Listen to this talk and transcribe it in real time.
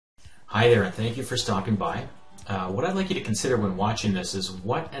Hi there, and thank you for stopping by. What I'd like you to consider when watching this is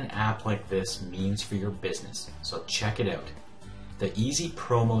what an app like this means for your business. So check it out. The Easy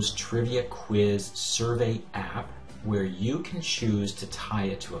Promos Trivia Quiz Survey app, where you can choose to tie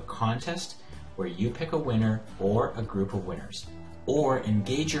it to a contest where you pick a winner or a group of winners, or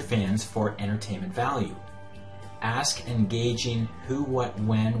engage your fans for entertainment value. Ask engaging who, what,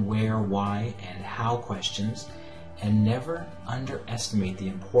 when, where, why, and how questions, and never underestimate the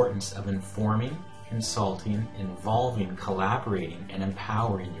importance of informing, consulting, involving, collaborating, and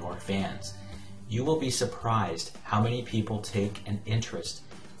empowering your fans. You will be surprised how many people take an interest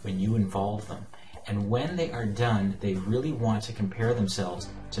when you involve them, and when they are done, they really want to compare themselves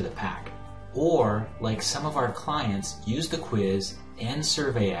to the pack. Or, like some of our clients, use the quiz and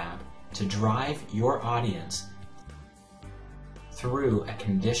survey app to drive your audience through a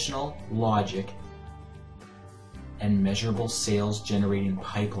conditional logic and measurable sales generating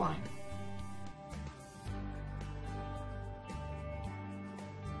pipeline.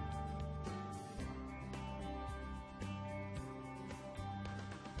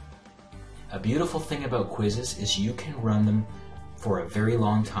 A beautiful thing about quizzes is you can run them for a very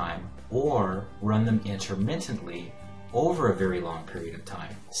long time or run them intermittently over a very long period of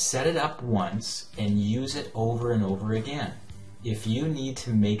time. Set it up once and use it over and over again. If you need to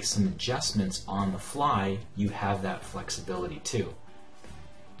make some adjustments on the fly, you have that flexibility too.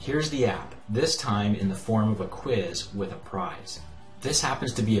 Here's the app, this time in the form of a quiz with a prize. This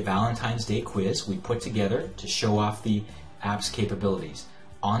happens to be a Valentine's Day quiz we put together to show off the app's capabilities.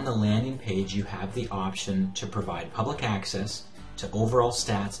 On the landing page, you have the option to provide public access to overall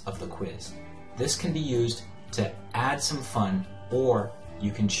stats of the quiz. This can be used to add some fun, or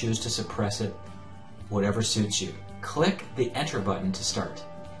you can choose to suppress it, whatever suits you. Click the Enter button to start.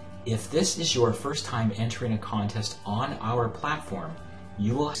 If this is your first time entering a contest on our platform,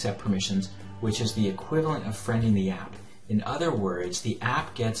 you will accept permissions, which is the equivalent of friending the app. In other words, the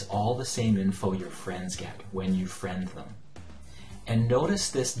app gets all the same info your friends get when you friend them. And notice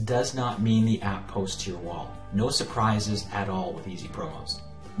this does not mean the app posts to your wall. No surprises at all with Easy Promos.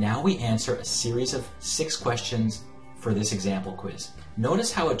 Now we answer a series of 6 questions for this example quiz.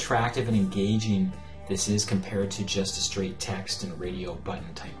 Notice how attractive and engaging this is compared to just a straight text and radio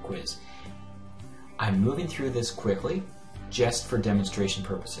button type quiz. I'm moving through this quickly just for demonstration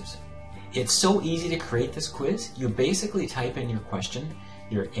purposes. It's so easy to create this quiz. You basically type in your question,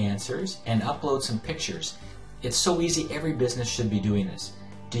 your answers, and upload some pictures. It's so easy, every business should be doing this.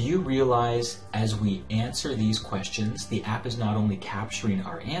 Do you realize as we answer these questions, the app is not only capturing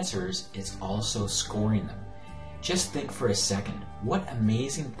our answers, it's also scoring them. Just think for a second, what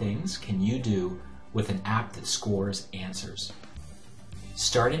amazing things can you do with an app that scores answers?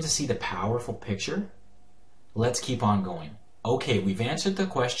 Starting to see the powerful picture? Let's keep on going. Okay, we've answered the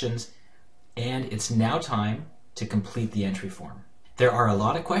questions, and it's now time to complete the entry form. There are a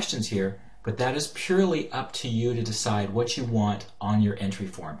lot of questions here, but that is purely up to you to decide what you want on your entry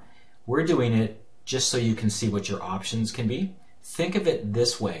form. We're doing it just so you can see what your options can be. Think of it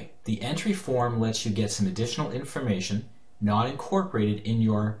this way. The entry form lets you get some additional information not incorporated in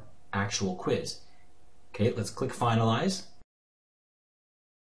your actual quiz. Okay, let's click Finalize.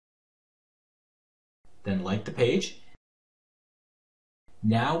 Then like the page.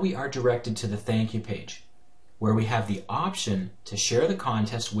 Now we are directed to the Thank You page, where we have the option to share the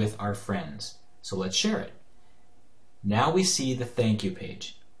contest with our friends. So let's share it. Now we see the Thank You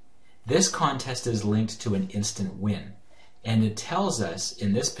page. This contest is linked to an instant win, and it tells us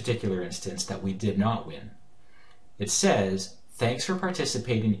in this particular instance that we did not win. It says, "Thanks for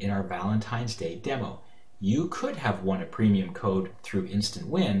participating in our Valentine's Day demo. You could have won a premium code through Instant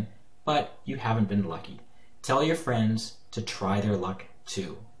Win, but you haven't been lucky. Tell your friends to try their luck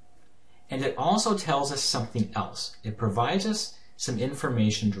too." And it also tells us something else. It provides us some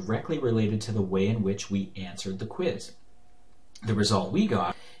information directly related to the way in which we answered the quiz. The result we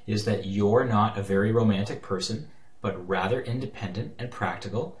got is that you're not a very romantic person, but rather independent and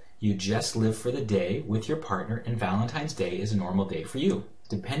practical. You just live for the day with your partner, and Valentine's Day is a normal day for you.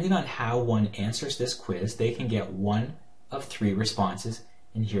 Depending on how one answers this quiz, they can get one of 3 responses,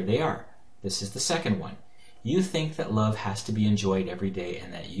 and here they are. This is the second one. You think that love has to be enjoyed every day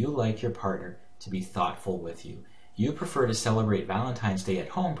and that you like your partner to be thoughtful with you. You prefer to celebrate Valentine's Day at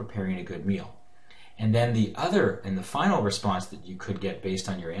home preparing a good meal. And then the other and the final response that you could get based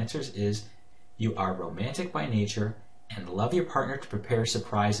on your answers is you are romantic by nature and love your partner to prepare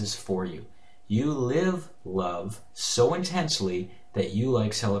surprises for you. You live love so intensely that you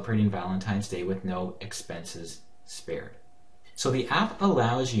like celebrating Valentine's Day with no expenses spared. So the app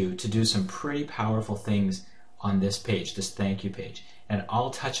allows you to do some pretty powerful things on this page, this thank you page. and I'll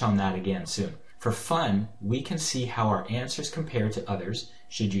touch on that again soon. For fun, we can see how our answers compare to others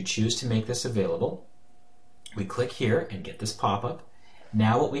should you choose to make this available. We click here and get this pop-up.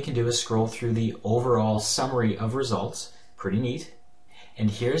 Now what we can do is scroll through the overall summary of results. Pretty neat. And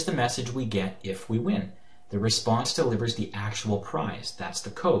here's the message we get if we win. The response delivers the actual prize. That's the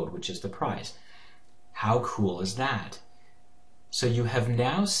code, which is the prize. How cool is that? So you have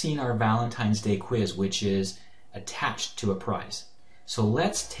now seen our Valentine's Day quiz, which is attached to a prize. So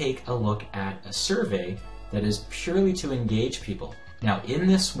let's take a look at a survey that is purely to engage people. Now in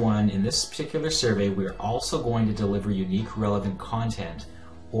this particular survey, we're also going to deliver unique relevant content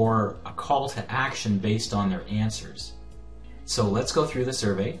or a call to action based on their answers. So let's go through the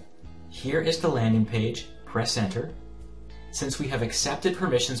survey. Here is the landing page. Press enter. Since we have accepted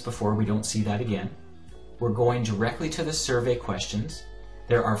permissions before, we don't see that again. We're going directly to the survey questions.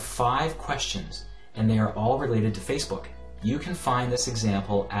 There are 5 questions and they are all related to Facebook. You can find this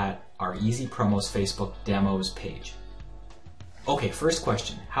example at our Easy Promos Facebook demos page. Okay, first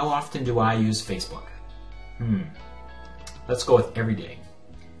question. How often do I use Facebook? Let's go with every day.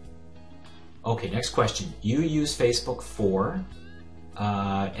 Okay, next question. You use Facebook for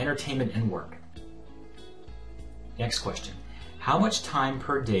entertainment and work. Next question. How much time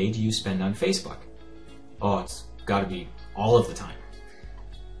per day do you spend on Facebook? Oh, it's got to be all of the time.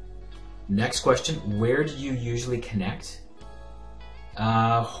 Next question. Where do you usually connect?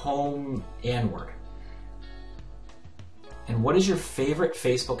 Home and work. And what is your favorite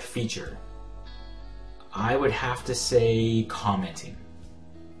Facebook feature? I would have to say commenting.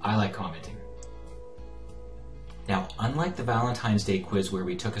 I like commenting. Now, unlike the Valentine's Day quiz where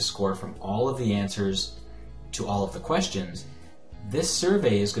we took a score from all of the answers to all of the questions, this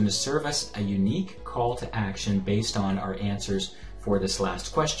survey is going to serve us a unique call to action based on our answers for this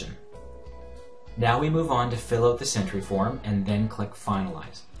last question. Now we move on to fill out this entry form and then click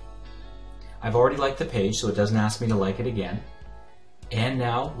Finalize. I've already liked the page, so it doesn't ask me to like it again. And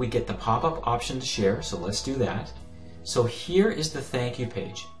now we get the pop-up option to share, so let's do that. So here is the thank you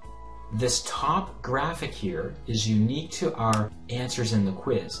page. This top graphic here is unique to our answers in the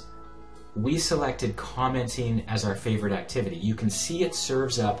quiz. We selected commenting as our favorite activity. You can see it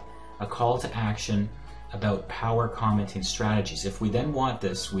serves up a call to action about power commenting strategies. If we then want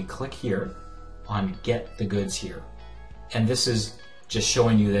this, we click here on Get the Goods Here. And this is just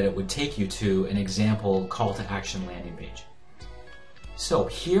showing you that it would take you to an example call to action landing page. So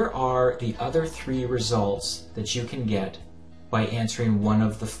here are the other 3 results that you can get by answering one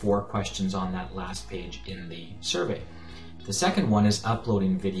of the 4 questions on that last page in the survey. The second one is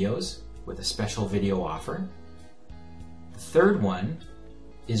uploading videos with a special video offer. The third one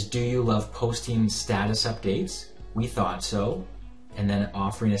is, do you love posting status updates? We thought so. And then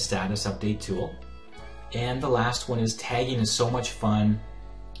offering a status update tool. And the last one is, tagging is so much fun.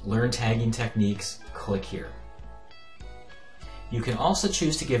 Learn tagging techniques. Click here. You can also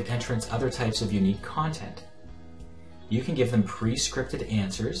choose to give entrants other types of unique content. You can give them pre-scripted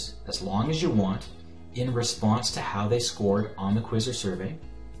answers, as long as you want, in response to how they scored on the quiz or survey.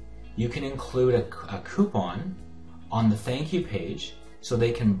 You can include a coupon on the thank you page so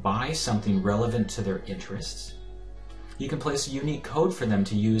they can buy something relevant to their interests. You can place a unique code for them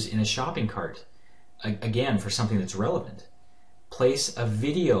to use in a shopping cart, again for something that's relevant. Place a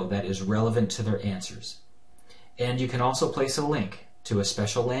video that is relevant to their answers. And you can also place a link to a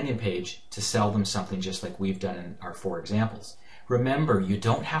special landing page to sell them something, just like we've done in our 4 examples. Remember, you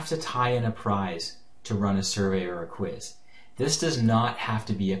don't have to tie in a prize to run a survey or a quiz. This does not have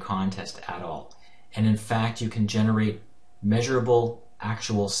to be a contest at all. And in fact, you can generate measurable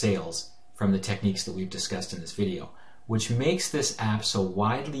actual sales from the techniques that we've discussed in this video, which makes this app so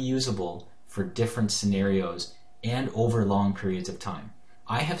widely usable for different scenarios and over long periods of time.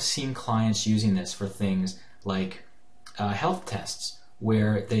 I have seen clients using this for things like health tests,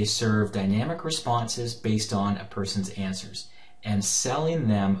 where they serve dynamic responses based on a person's answers, and selling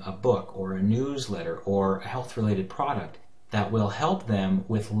them a book or a newsletter or a health-related product that will help them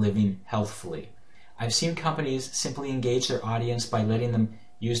with living healthfully. I've seen companies simply engage their audience by letting them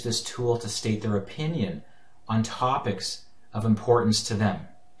use this tool to state their opinion on topics of importance to them.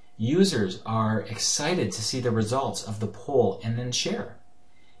 Users are excited to see the results of the poll and then share.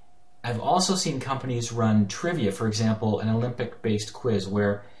 I've also seen companies run trivia, for example, an Olympic-based quiz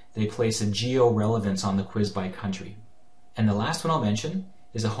where they place a geo-relevance on the quiz by country. And the last one I'll mention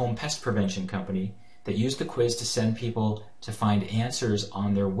is a home pest prevention company that used the quiz to send people to find answers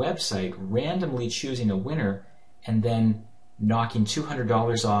on their website, randomly choosing a winner and then knocking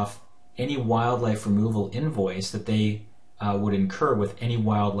 $200 off any wildlife removal invoice that they would incur with any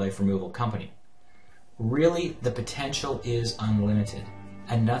wildlife removal company. Really, the potential is unlimited.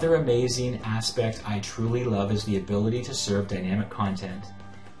 Another amazing aspect I truly love is the ability to serve dynamic content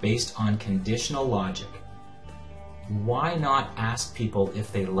based on conditional logic. Why not ask people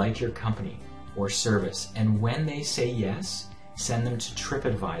if they like your company or service, and when they say yes, send them to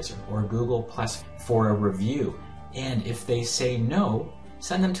TripAdvisor or Google Plus for a review, and if they say no,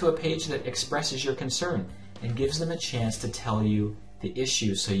 send them to a page that expresses your concern and gives them a chance to tell you the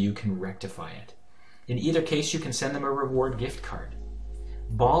issue so you can rectify it. In either case, you can send them a reward gift card.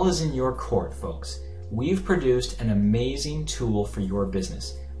 Ball is in your court, folks. We've produced an amazing tool for your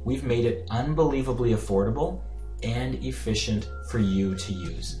business. We've made it unbelievably affordable and efficient for you to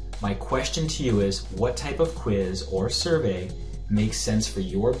use. My question to you is, what type of quiz or survey makes sense for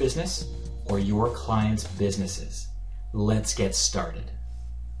your business or your clients' businesses? Let's get started.